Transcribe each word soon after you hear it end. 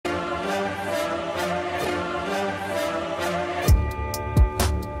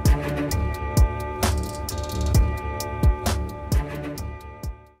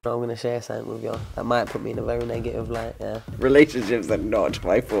going to share something with you that might put me in a very negative light, yeah. Relationships are not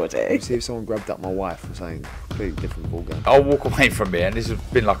my forte. See if someone grabbed up my wife or something, completely different ballgame. I'll walk away from here, and this has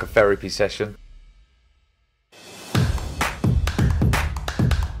been like a therapy session.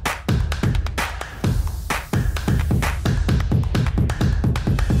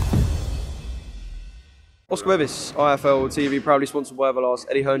 Oscar Bevis, IFL TV, proudly sponsored by Everlast.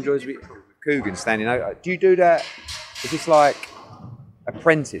 Eddie Hearn joins me. Coogan standing out. Do you do that? Is this like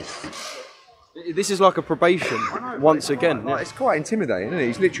apprentice? This is like a probation, once again. Like, it's quite intimidating, isn't it?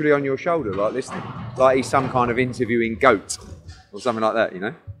 He's literally on your shoulder, like listening. Like he's some kind of interviewing goat or something like that, you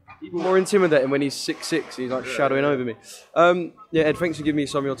know? Even more intimidating when he's 6'6", he's like shadowing over me. Yeah, Ed, thanks for giving me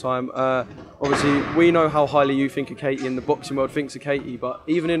some of your time. Obviously, we know how highly you think of Katie and the boxing world thinks of Katie, but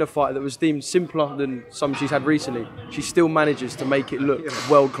even in a fight that was deemed simpler than some she's had recently, she still manages to make it look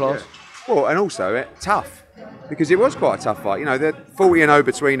world class. Yeah. Well, and also tough, because it was quite a tough fight. You know, they're 40-0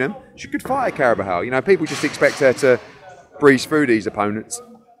 between them. She could fight Carabajal. You know, people just expect her to breeze through these opponents.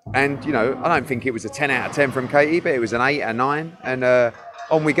 And, you know, I don't think it was a 10 out of 10 from Katie, but it was an 8 or 9. And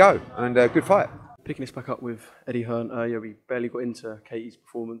on we go. And good fight. Picking this back up with Eddie Hearn, yeah, we barely got into Katie's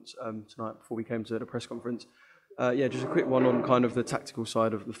performance tonight before we came to the press conference. Yeah, just a quick one on kind of the tactical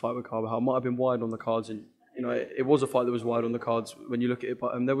side of the fight with Carvajal. Might have been wide on the cards, and you know it was a fight that was wide on the cards when you look at it.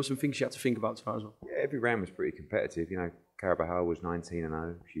 But there were some things you had to think about tonight as well. Yeah, every round was pretty competitive. You know, Carabajal was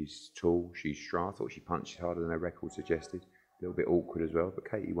 19-0. She's tall, she's strong. I thought she punched harder than her record suggested. A little bit awkward as well, but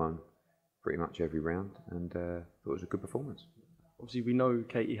Katie won pretty much every round, and thought it was a good performance. Obviously, we know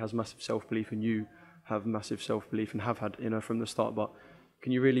Katie has massive self-belief, and you have massive self-belief and have had, you know, from the start. But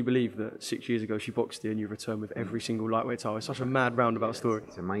can you really believe that 6 years ago she boxed you and you returned with every single lightweight title? It's such a mad roundabout story.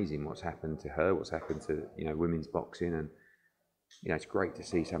 It's amazing what's happened to her, what's happened to, you know, women's boxing, and you know it's great to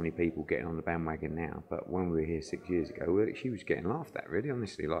see so many people getting on the bandwagon now. But when we were here 6 years ago, she was getting laughed at. Really,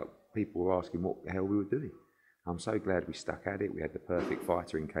 honestly, like people were asking what the hell we were doing. I'm so glad we stuck at it. We had the perfect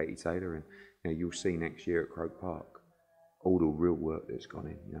fighter in Katie Taylor, and you know you'll see next year at Croke Park all the real work that's gone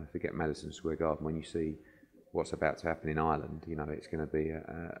in. You know, forget Madison Square Garden. When you see what's about to happen in Ireland, you know, it's going to be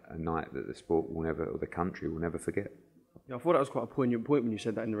a night that the sport will never, or the country will never forget. Yeah, I thought that was quite a poignant point when you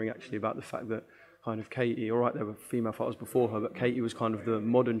said that in the ring, actually, about the fact that kind of Katie, all right, there were female fighters before her, but Katie was kind of the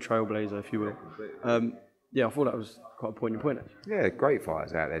modern trailblazer, if you will. Yeah, I thought that was quite a poignant point, actually. Yeah, great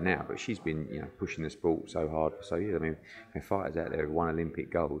fighters out there now, but she's been, you know, pushing the sport so hard for so years. I mean, there are fighters out there who won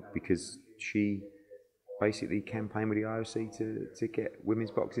Olympic gold because she basically campaigned with the IOC to get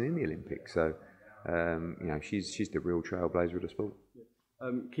women's boxing in the Olympics. So, you know, she's the real trailblazer of the sport.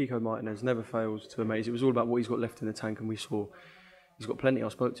 Kiko Martinez never fails to amaze. It was all about what he's got left in the tank, and we saw he's got plenty. I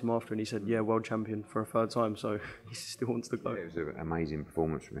spoke to him after, and he said, "Yeah, world champion for a third time." So he still wants to go. Yeah, it was an amazing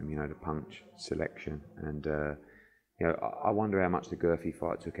performance from him. You know, the punch selection, and you know, I wonder how much the Gurphy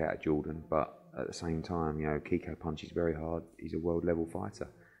fight took out of Jordan. But at the same time, you know, Kiko punches very hard. He's a world level fighter.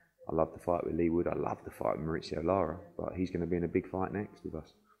 I love the fight with Lee Wood. I love the fight with Maurizio Lara, but he's going to be in a big fight next with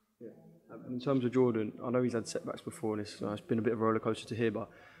us. Yeah. In terms of Jordan, I know he's had setbacks before, and it's been a bit of a roller coaster to hear. But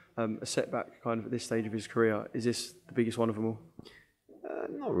a setback, kind of at this stage of his career, is this the biggest one of them all?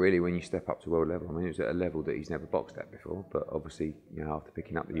 Not really. When you step up to world level, I mean, it was at a level that he's never boxed at before. But obviously, you know, after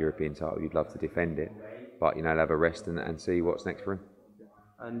picking up the European title, you'd love to defend it. But you know, have a rest and see what's next for him.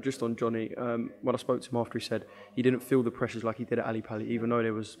 And just on Johnny, when I spoke to him after, he said he didn't feel the pressures like he did at Ali Pali, even though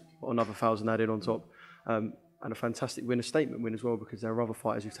there was another 1,000 added on top. And a fantastic win, a statement win as well, because there are other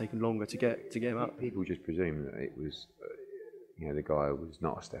fighters who've taken longer to get him out. People just presume that it was, you know, the guy was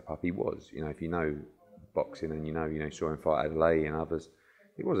not a step up. He was. You know, if you know boxing and you know, saw him fight Adelaide and others,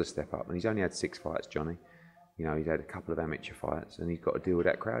 it was a step up. And he's only had 6 fights, Johnny. You know, he's had a couple of amateur fights, and he's got to deal with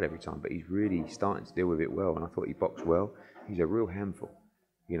that crowd every time. But he's really starting to deal with it well. And I thought he boxed well. He's a real handful.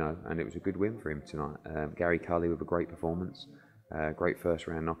 You know, and it was a good win for him tonight. Gary Cully with a great performance, great first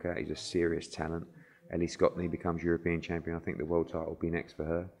round knockout. He's a serious talent. Ellie Scottney becomes European champion. I think the world title will be next for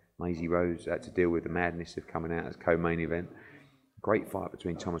her. Maisie Rose had to deal with the madness of coming out as co-main event. Great fight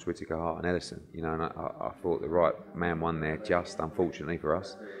between Thomas Whittaker, Hart and Ellison. You know, and I thought the right man won there, just unfortunately for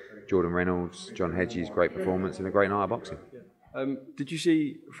us. Jordan Reynolds, John Hedges, great performance and a great night of boxing. Yeah. Did you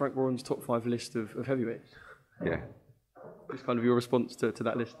see Frank Warren's top 5 list of heavyweights? Yeah. Just kind of your response to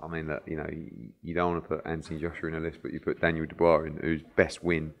that list. I mean, look, you know, you don't want to put Anthony Joshua in a list, but you put Daniel Dubois in, whose best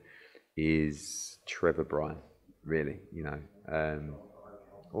win is Trevor Bryan, really, you know.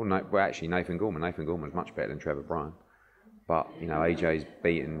 Well, actually, Nathan Gorman. Nathan Gorman's much better than Trevor Bryan. But, you know, AJ's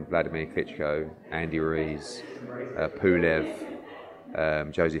beaten Vladimir Klitschko, Andy Ruiz,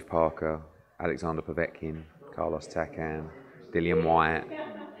 Pulev, Joseph Parker, Alexander Povetkin, Carlos Takam, Dillian Wyatt.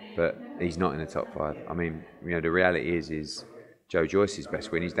 But he's not in the top 5. I mean, you know, the reality is Joe Joyce's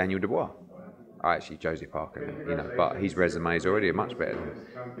best win is Daniel Dubois. Actually, Josie Parker, you know, but his resume is already much better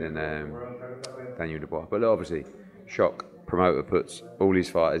than Daniel Dubois. But look, obviously, shock promoter puts all his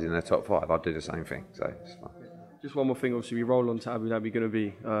fighters in their top 5. I'd do the same thing, so it's fine. Just one more thing, obviously we roll on to Abu Dhabi, going to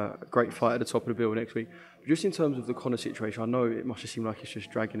be a great fight at the top of the bill next week. But just in terms of the Conor situation, I know it must have seemed like it's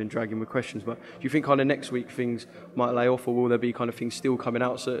just dragging with questions, but do you think kind of next week things might lay off, or will there be kind of things still coming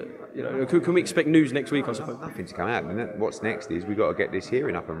out? So, you know, can we expect news next week or something? Nothing to come out. I mean, what's next is we've got to get this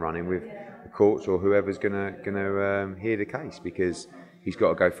hearing up and running with the courts or whoever's going to hear the case, because he's got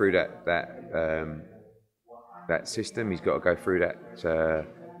to go through that system. He's got to go through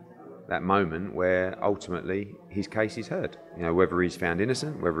that moment where ultimately his case is heard. You know, whether he's found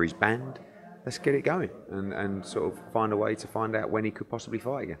innocent, whether he's banned, let's get it going and sort of find a way to find out when he could possibly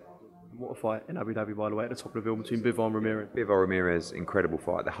fight again. What a fight in Abu Dhabi, by the way, at the top of the bill between Bivol and Ramirez. Bivol Ramirez, incredible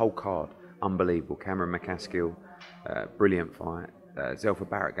fight. The whole card, unbelievable. Cameron McCaskill, brilliant fight. Zelfa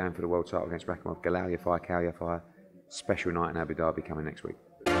Barrett going for the world title against Rakhimov. Galal Yafai, Kal Yafai. Special night in Abu Dhabi coming next week.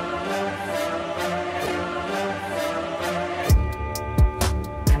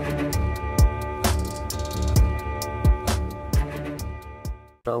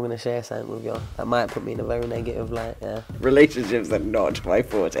 I'm going to share something with you that might put me in a very negative light, yeah. Relationships are not my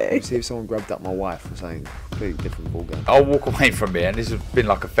forte. See if someone grabbed up my wife or something. Completely different ballgame. I'll walk away from here, and this has been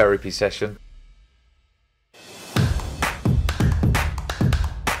like a therapy session.